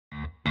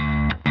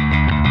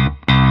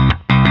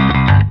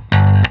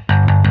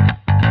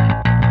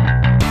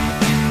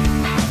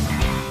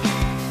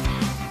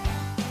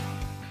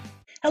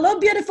Hello,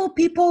 beautiful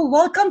people.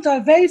 Welcome to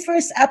our very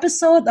first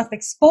episode of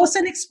Expose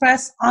and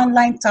Express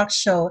online talk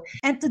show.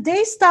 And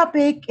today's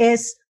topic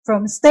is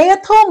from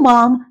stay-at-home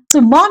mom to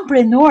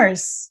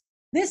mompreneurs.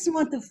 This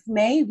month of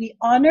May, we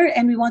honor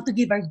and we want to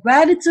give our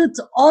gratitude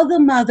to all the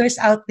mothers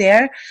out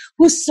there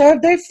who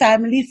serve their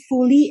family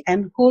fully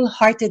and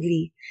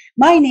wholeheartedly.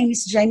 My name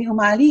is Jenny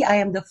Umali. I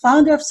am the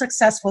founder of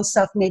Successful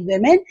Self-Made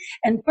Women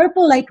and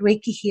Purple Light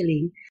Reiki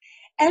Healing.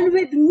 And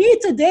with me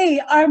today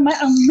are my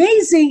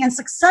amazing and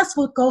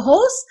successful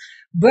co-hosts,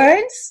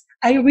 Bernz,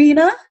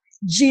 Irina,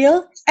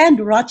 Jill, and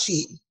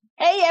Rochi.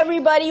 Hey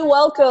everybody,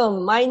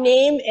 welcome. My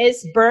name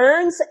is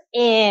Bernz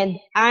and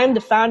I'm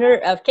the founder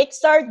of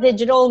Kickstart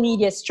Digital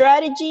Media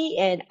Strategy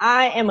and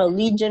I am a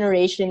lead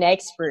generation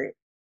expert.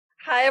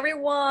 Hi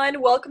everyone,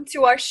 welcome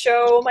to our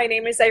show. My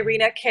name is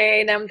Irina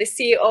K and I'm the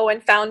CEO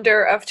and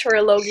founder of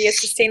Turologia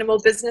Sustainable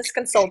Business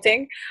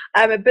Consulting.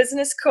 I'm a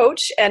business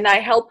coach and I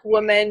help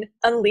women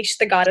unleash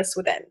the goddess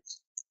within.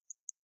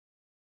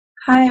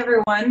 Hi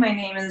everyone, my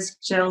name is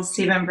Jill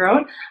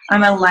Stephenbrod.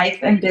 I'm a life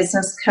and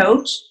business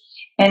coach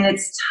and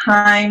it's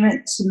time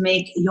to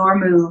make your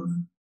move.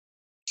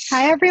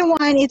 Hi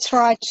everyone, it's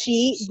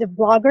Rochi, the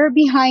blogger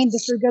behind The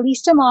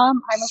Frugalista Mom.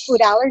 I'm a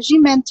food allergy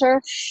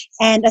mentor,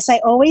 and as I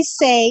always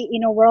say,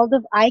 in a world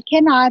of I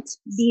cannot,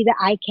 be the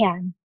I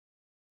can.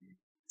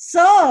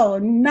 So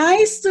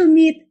nice to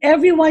meet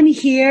everyone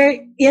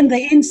here in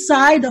the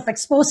inside of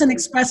Expose and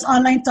Express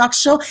online talk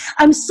show.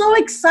 I'm so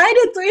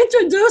excited to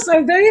introduce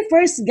our very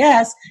first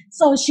guest.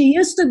 So she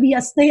used to be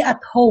a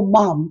stay-at-home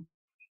mom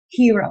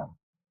hero.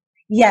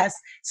 Yes.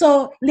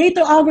 So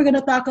later on, we're going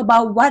to talk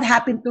about what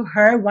happened to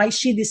her, why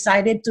she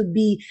decided to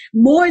be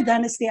more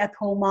than a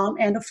stay-at-home mom.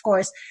 And of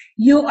course,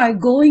 you are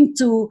going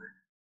to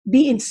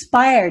be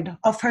inspired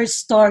of her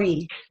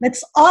story.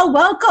 Let's all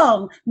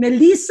welcome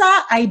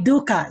Melissa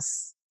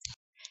Aiducas.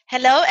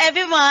 Hello,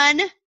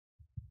 everyone.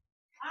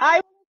 Hi,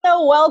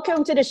 so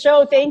welcome to the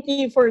show. Thank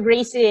you for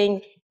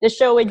gracing the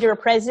show with your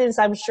presence.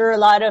 I'm sure a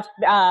lot of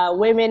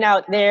women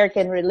out there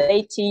can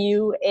relate to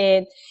you,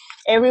 and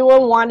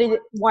everyone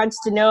wants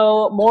to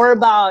know more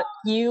about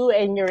you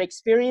and your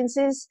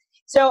experiences.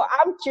 So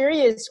I'm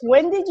curious,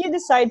 when did you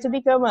decide to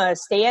become a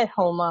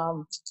stay-at-home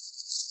mom?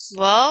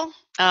 Well,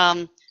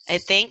 I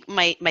think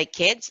my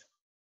kids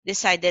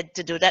decided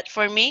to do that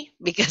for me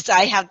because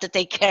I have to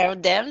take care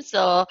of them.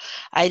 So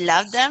I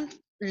love them,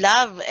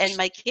 love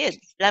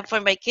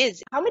for my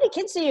kids. How many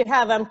kids do you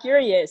have? I'm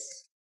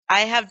curious.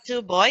 I have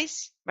two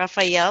boys,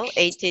 Raphael,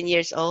 18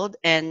 years old,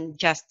 and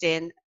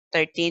Justin,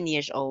 13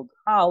 years old.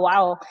 Oh,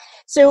 wow.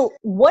 So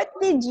what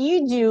did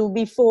you do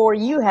before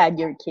you had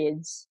your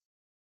kids?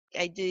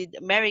 I did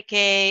Mary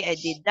Kay, I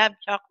did Dove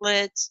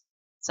chocolates,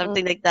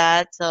 something like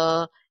that.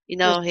 So,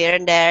 here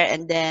and there.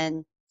 And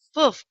then,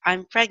 poof,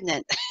 I'm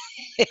pregnant.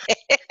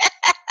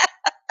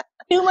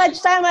 Too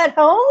much time at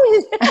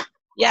home?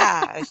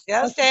 Yeah, I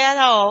still stay at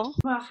home.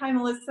 Well, hi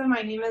Melissa,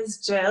 my name is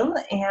Jill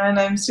and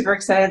I'm super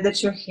excited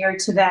that you're here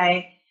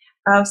today.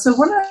 So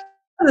one of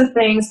the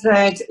things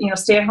that,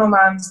 stay-at-home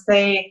moms,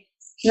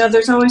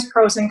 there's always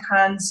pros and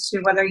cons to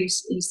whether you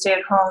stay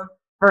at home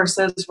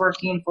versus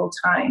working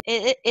full-time.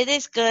 It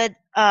is good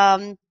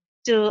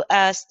to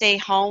stay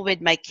home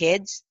with my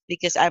kids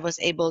because I was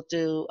able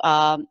to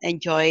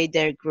enjoy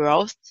their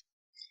growth,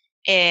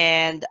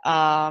 and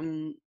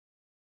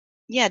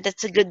yeah,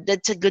 that's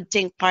a good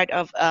thing, part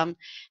of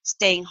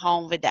staying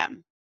home with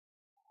them.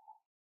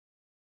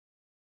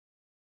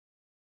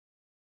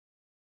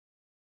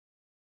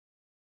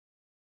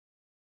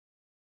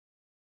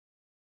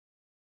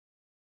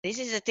 This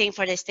is the thing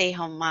for the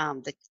stay-home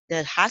mom.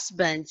 The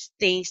husbands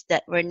thinks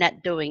that we're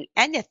not doing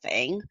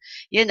anything,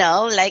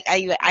 like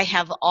I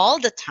have all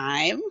the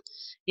time,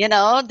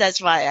 that's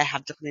why I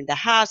have to clean the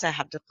house, I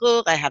have to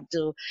cook, I have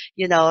to,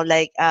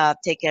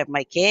 take care of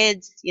my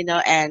kids,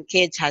 and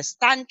kids has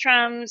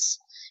tantrums,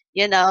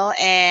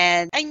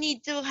 and I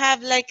need to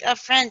have like a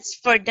friends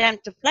for them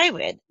to play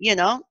with,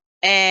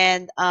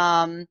 and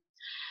my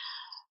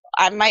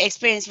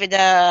experience with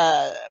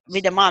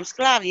the mom's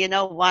club,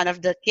 one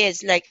of the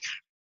kids, like,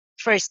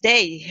 first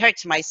day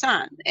hurts my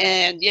son,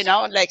 and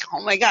like,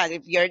 oh my god,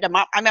 if you're the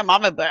mom, I'm a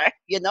mama bear,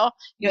 you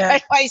Yeah.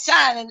 hurt my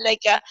son, and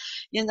like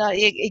you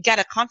got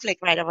a conflict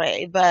right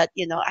away, but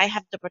I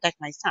have to protect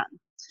my son.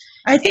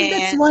 I think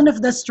that's one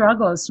of the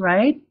struggles,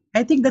 right?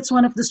 I think that's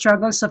one of the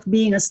struggles of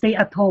being a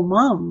stay-at-home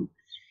mom.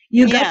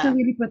 You got to Yeah.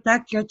 really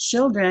protect your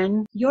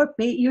children. You're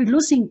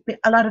losing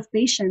a lot of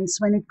patience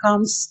when it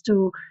comes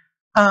to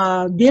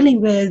dealing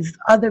with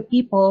other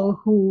people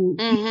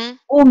Mm-hmm.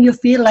 whom you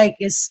feel like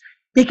is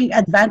taking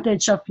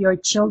advantage of your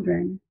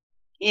children.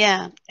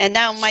 Yeah, and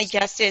now my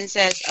Justin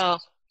says, oh,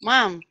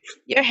 mom,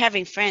 you're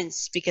having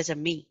friends because of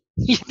me.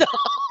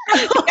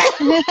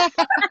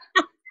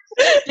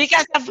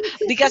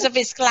 Because of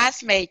his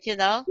classmate,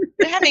 they're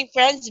having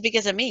friends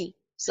because of me.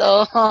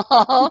 So,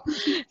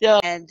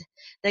 and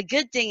the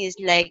good thing is,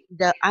 like,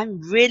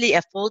 I'm really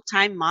a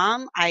full-time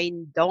mom. I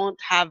don't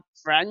have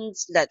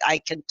friends that I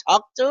can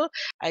talk to.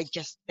 I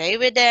just stay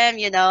with them,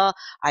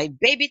 I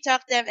baby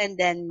talk them, and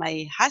then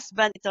my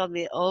husband told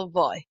me, oh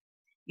boy,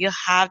 you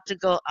have to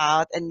go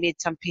out and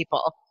meet some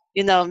people,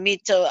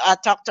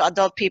 talk to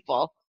adult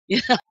people.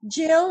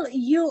 Jill,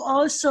 you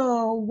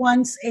also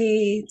once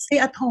a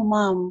stay-at-home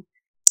mom.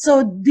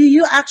 So do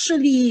you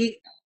actually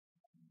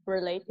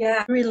Relate.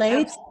 Yeah,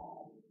 relate?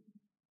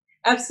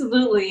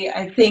 absolutely.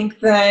 I think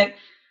that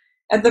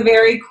at the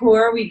very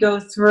core, we go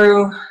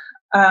through,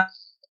 um,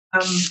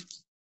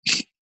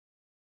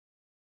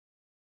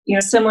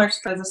 similar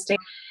as a state,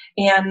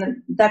 and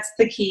that's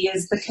the key,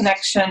 is the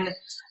connection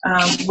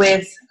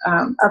with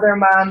other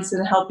moms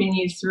and helping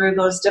you through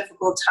those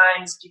difficult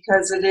times,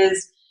 because it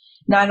is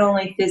not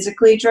only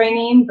physically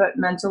draining but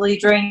mentally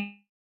draining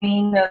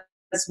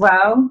as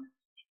well.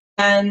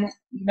 And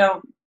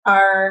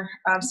our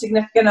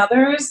significant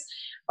others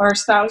or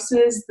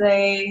spouses,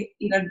 they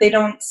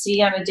don't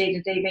see on a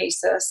day-to-day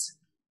basis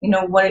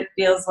what it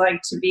feels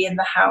like to be in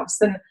the house.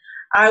 And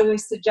I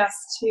always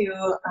suggest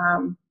to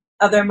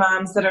other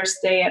moms that are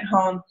stay at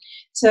home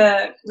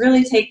to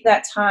really take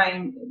that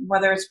time,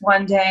 whether it's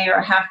one day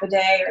or half a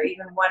day or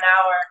even 1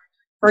 hour,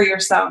 for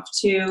yourself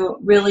to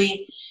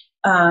really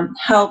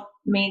help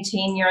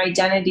maintain your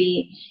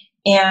identity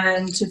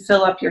and to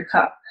fill up your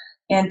cup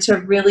and to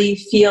really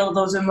feel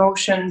those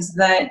emotions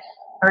that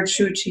are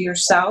true to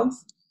yourself.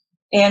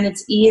 And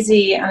it's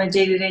easy on a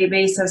day-to-day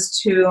basis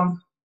to,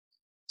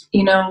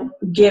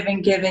 give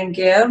and give and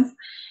give.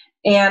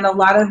 And a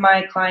lot of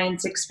my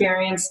clients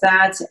experience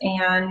that,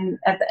 and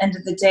at the end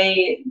of the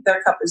day,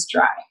 their cup is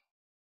dry.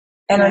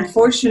 And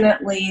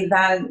unfortunately,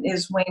 that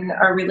is when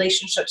our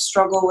relationships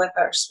struggle with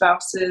our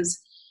spouses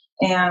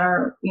and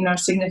our,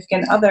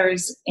 significant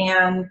others.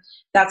 And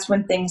that's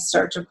when things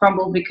start to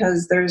crumble,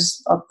 because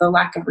there's the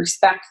lack of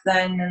respect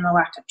then, and the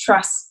lack of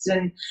trust,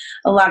 and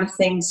a lot of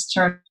things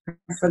turn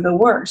for the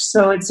worse.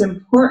 So it's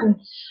important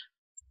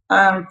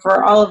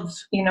for all of,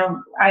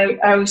 I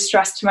always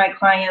stress to my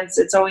clients,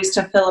 it's always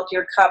to fill up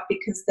your cup,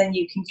 because then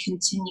you can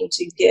continue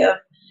to give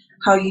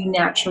how you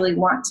naturally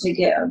want to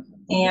give.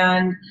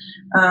 And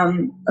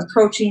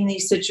approaching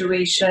these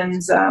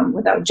situations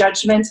without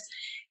judgment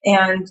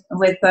and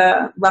with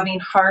a loving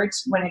heart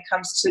when it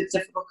comes to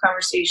difficult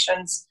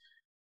conversations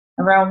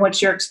around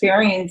what you're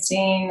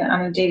experiencing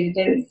on a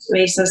day-to-day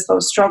basis,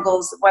 those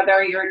struggles,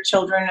 whether your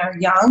children are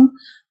young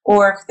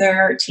or if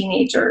they're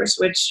teenagers,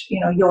 which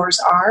yours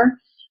are.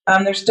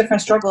 There's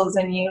different struggles,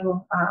 and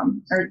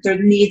or their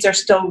needs are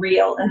still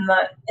real, and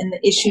the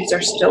issues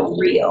are still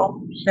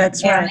real.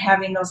 That's right. And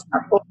having those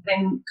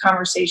open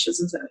conversations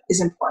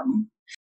is important.